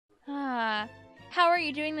How are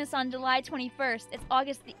you doing this on July 21st? It's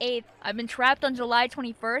August the 8th. I've been trapped on July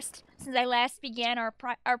 21st since I last began our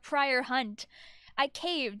prior hunt. I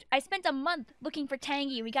caved. I spent a month looking for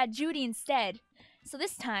Tangy. We got Judy instead. So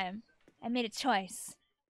this time, I made a choice.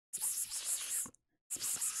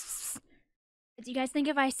 Do you guys think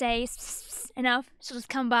if I say enough, she'll just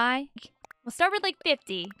come by? We'll start with like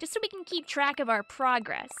 50, just so we can keep track of our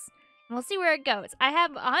progress. And we'll see where it goes. I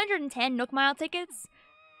have 110 Nook Mile tickets,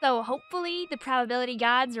 so hopefully the probability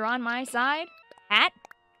gods are on my side. Hat?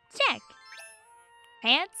 Check.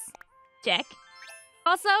 Pants? Check.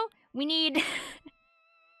 Also, we need...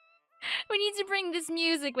 we need to bring this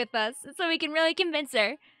music with us so we can really convince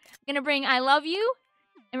her. We're gonna bring I Love You,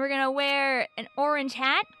 and we're gonna wear an orange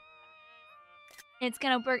hat. It's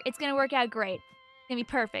gonna work out great. It's gonna be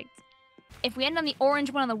perfect. If we end on the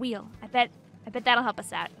orange one on the wheel, I bet that'll help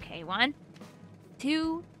us out. Okay, 1,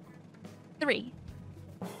 2, 3.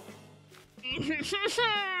 Close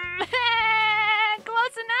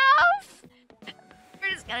enough.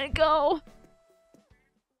 We're just gonna go.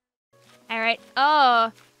 All right.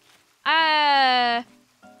 Oh.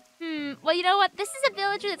 Well, you know what? This is a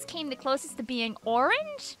villager that's came the closest to being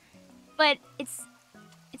orange, but it's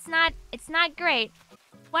not great.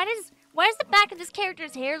 Why does the back of this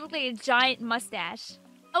character's hair look like a giant mustache?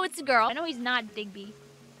 Oh, it's a girl. I know he's not Digby.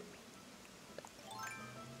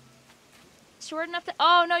 Short enough to...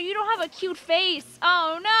 Oh, no, you don't have a cute face.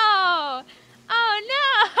 Oh, no. Oh,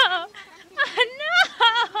 no. Oh,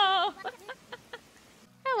 no.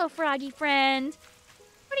 Hello, froggy friend.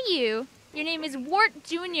 What are you? Your name is Wart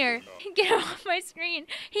Jr. Get him off my screen.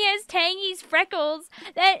 He has Tangy's freckles.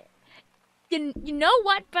 That... You know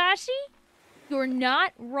what, Bashi? You're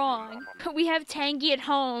not wrong. We have Tangy at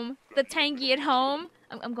home. The Tangy at home.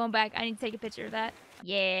 I'm going back. I need to take a picture of that.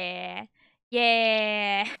 Yeah.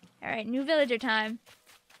 Yeah. Alright, new villager time.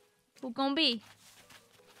 Who gonna be?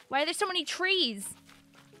 Why are there so many trees?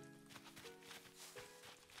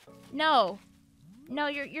 No. No,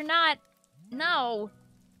 you're not. No.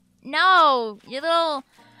 No. You little...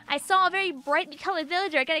 I saw a very brightly colored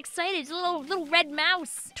villager. I got excited. It's a little red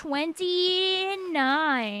mouse.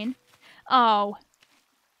 29. Oh.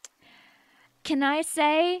 Can I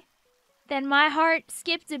say that my heart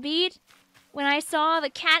skipped a beat when I saw the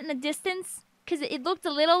cat in the distance? Because it looked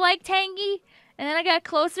a little like Tangy. And then I got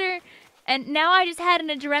closer. And now I just had an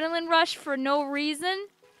adrenaline rush for no reason.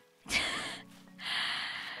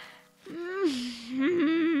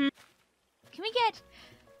 Can we get...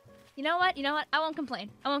 You know what? I won't complain.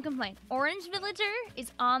 Orange villager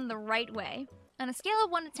is on the right way. On a scale of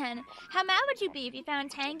 1 to 10, how mad would you be if you found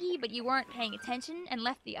Tangy but you weren't paying attention and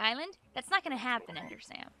left the island? That's not gonna happen, Ender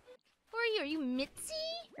Sam. Who are you? Are you Mitzi?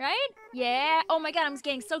 Right? Yeah. Oh my god, I'm just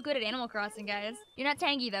getting so good at Animal Crossing, guys. You're not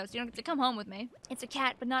Tangy though, so you don't get to come home with me. It's a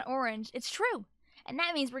cat, but not orange. It's true. And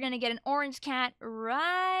that means we're gonna get an orange cat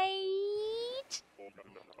right...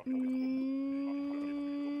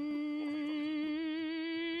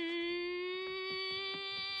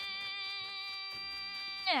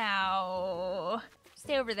 Now.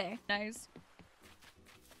 Stay over there. Nice.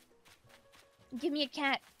 Give me a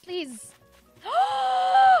cat, please.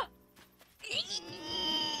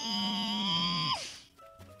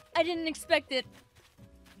 I didn't expect it.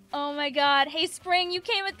 Oh my god. Hey, Spring, you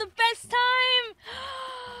came at the best time.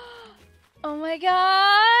 Oh my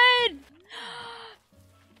god.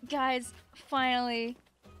 Guys, finally.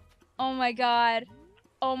 Oh my god.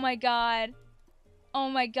 Oh my god. Oh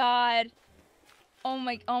my god. Oh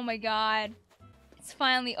my god. It's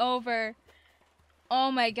finally over.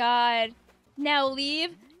 Oh my god. Now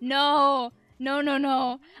leave? No.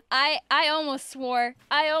 No. I almost swore.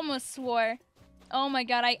 Oh my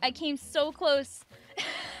god, I came so close.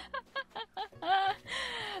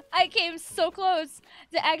 I came so close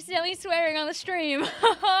to accidentally swearing on the stream.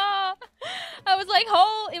 I was like,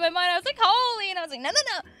 in my mind I was like, holy, and I was like, no.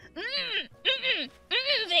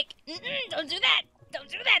 Vic, don't do that. Don't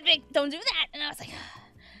do that, Vic. Don't do that. And I was like,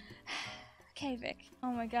 okay, Vic.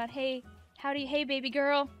 Oh my god. Hey, howdy. Hey, baby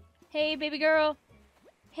girl. Hey, baby girl.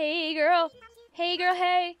 Hey, girl. Hey, girl.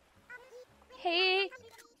 Hey. Hey.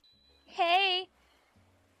 Hey.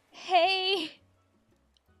 Hey.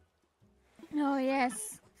 Oh,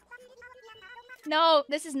 yes. No,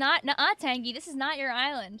 this is not. Nuh-uh, Tangy. This is not your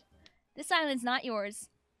island. This island's not yours.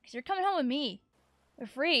 Because you're coming home with me. We're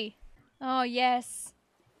free. Oh, yes.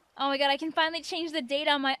 Oh my god, I can finally change the date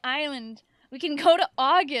on my island. We can go to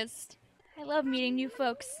August. I love meeting new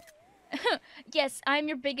folks. Yes, I'm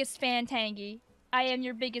your biggest fan, Tangy. I am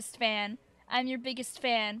your biggest fan. I'm your biggest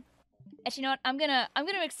fan. Actually, you know what? I'm gonna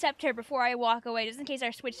accept her before I walk away, just in case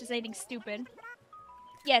our Switch does anything stupid.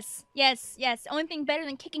 Yes, yes, yes. Only thing better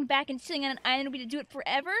than kicking back and chilling on an island would be to do it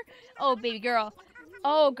forever. Oh, baby girl.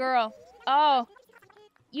 Oh, girl. Oh.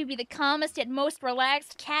 You'd be the calmest yet most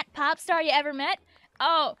relaxed cat pop star you ever met.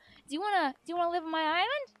 Oh, do you wanna live on my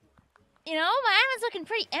island? You know, my island's looking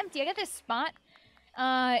pretty empty. I got this spot.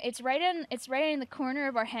 It's right in the corner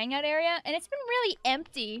of our hangout area, and it's been really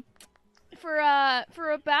empty for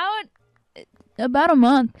about a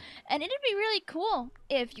month. And it'd be really cool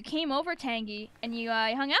if you came over, Tangy, and you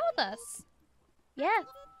hung out with us. Yeah.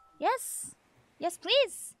 Yes. Yes,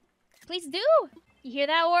 please. Please do. You hear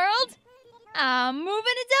that, world? I'm moving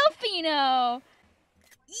to Delfino.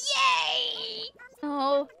 Yay!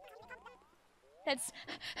 Oh.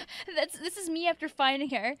 This is me after finding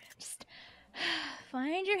her. Just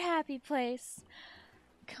find your happy place.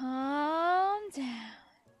 Calm down.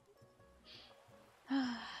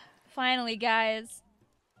 Finally, guys.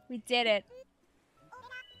 We did it.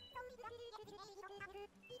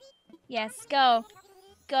 Yes, go.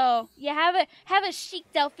 Go. Yeah, have a chic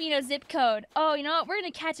Delfino zip code. Oh, you know what? We're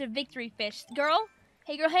gonna catch a victory fish. Girl?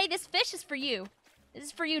 Hey, girl, hey, this fish is for you. This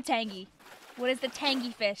is for you, Tangy. What is the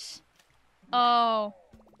Tangy fish? Oh.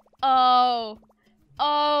 Oh.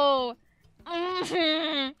 Oh.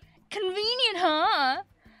 Mm-hmm. Convenient, huh?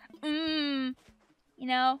 You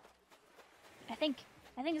know, I think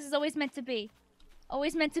this is always meant to be.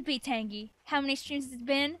 Always meant to be, Tangy. How many streams has it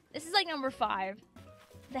been? This is like number 5.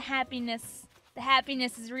 The happiness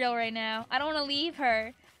is real right now. I don't want to leave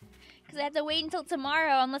her. Because I have to wait until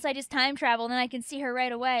tomorrow unless I just time travel and then I can see her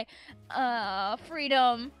right away.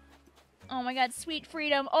 Freedom. Oh my god, sweet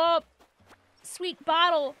freedom. Oh, sweet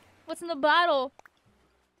bottle. What's in the bottle?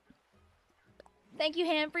 Thank you,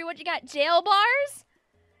 Humphrey. What you got? Jail bars?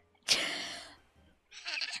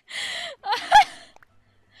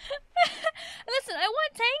 Listen, I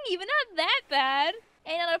want Tangy, but not that bad.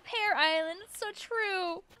 Ain't on a pear island. It's so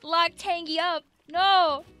true. Lock Tangy up.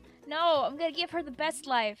 No. No, I'm gonna give her the best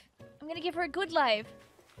life. I'm gonna give her a good life.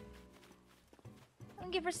 I'm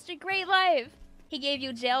gonna give her such a great life. He gave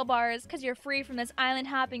you jail bars because you're free from this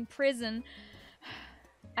island-hopping prison.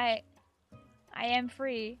 I am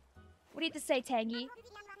free. What do you have to say, Tangy?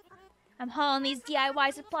 I'm hauling these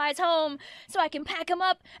DIY supplies home so I can pack them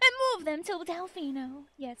up and move them to Delfino.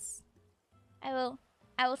 Yes. I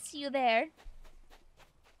will see you there.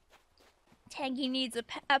 Tangy needs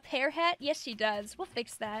a pear hat? Yes, she does. We'll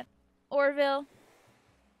fix that. Orville.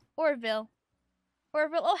 Orville.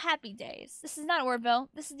 Orville. Oh, happy days. This is not Orville.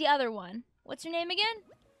 This is the other one. What's your name again?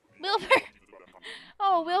 Wilbur.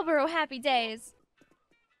 Oh, Wilbur. Oh, happy days.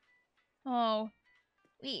 Oh.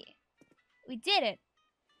 We did it.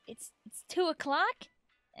 It's 2 o'clock,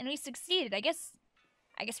 and we succeeded. I guess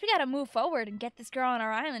we gotta move forward and get this girl on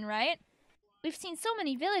our island, right? We've seen so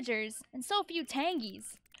many villagers and so few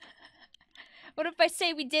Tangies. What if I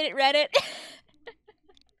say we did it, Reddit?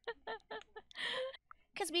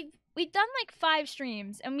 Because we've done like 5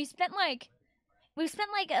 streams, and we've spent like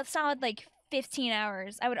a solid like 15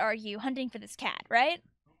 hours, I would argue, hunting for this cat, right?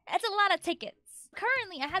 That's a lot of tickets.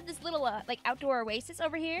 Currently, I have this little like outdoor oasis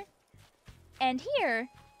over here, and here.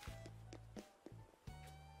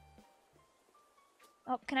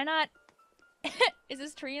 Oh, can I not? Is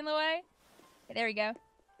this tree in the way? Okay, there we go.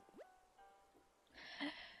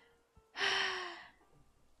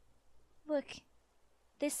 Look,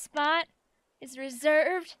 this spot is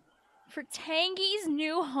reserved for Tangy's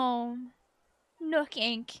new home, Nook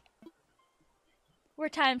Inc. We're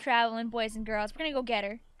time traveling, boys and girls. We're gonna go get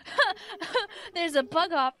her. There's a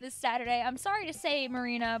bug off this Saturday. I'm sorry to say,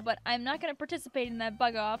 Marina, but I'm not gonna participate in that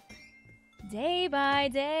bug off. Day by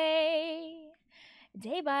day,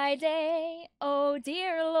 day by day, oh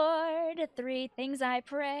dear Lord, 3 things I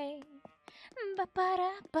pray.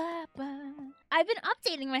 Ba-ba-da-ba-ba. I've been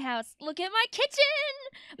updating my house. Look at my kitchen!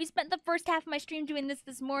 We spent the first half of my stream doing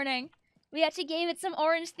this morning. We actually gave it some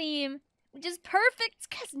orange theme, which is perfect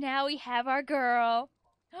because now we have our girl.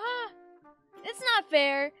 It's not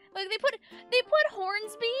fair. Look, they put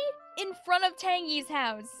Hornsby in front of Tangy's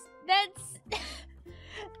house. That's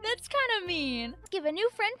that's kind of mean. Let's give a new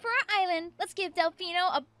friend for our island. Let's give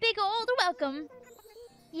Delfino a big old welcome.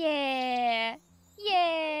 Yeah.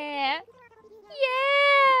 Yeah.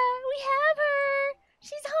 Yeah, we have her.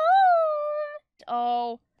 She's home.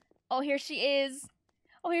 Oh. Oh, here she is.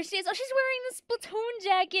 Oh, here she is. Oh, she's wearing the Splatoon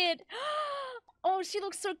jacket. Oh, she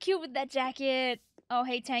looks so cute with that jacket. Oh,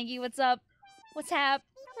 hey, Tangy, what's up? What's hap?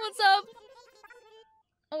 What's up?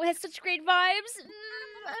 Oh, it has such great vibes.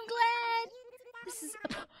 I'm glad. This is...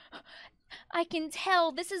 I can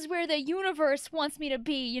tell this is where the universe wants me to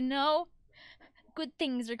be, you know? Good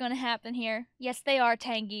things are gonna happen here. Yes, they are,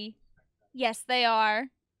 Tangy. Yes, they are.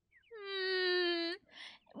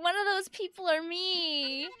 One of those people are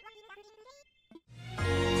me.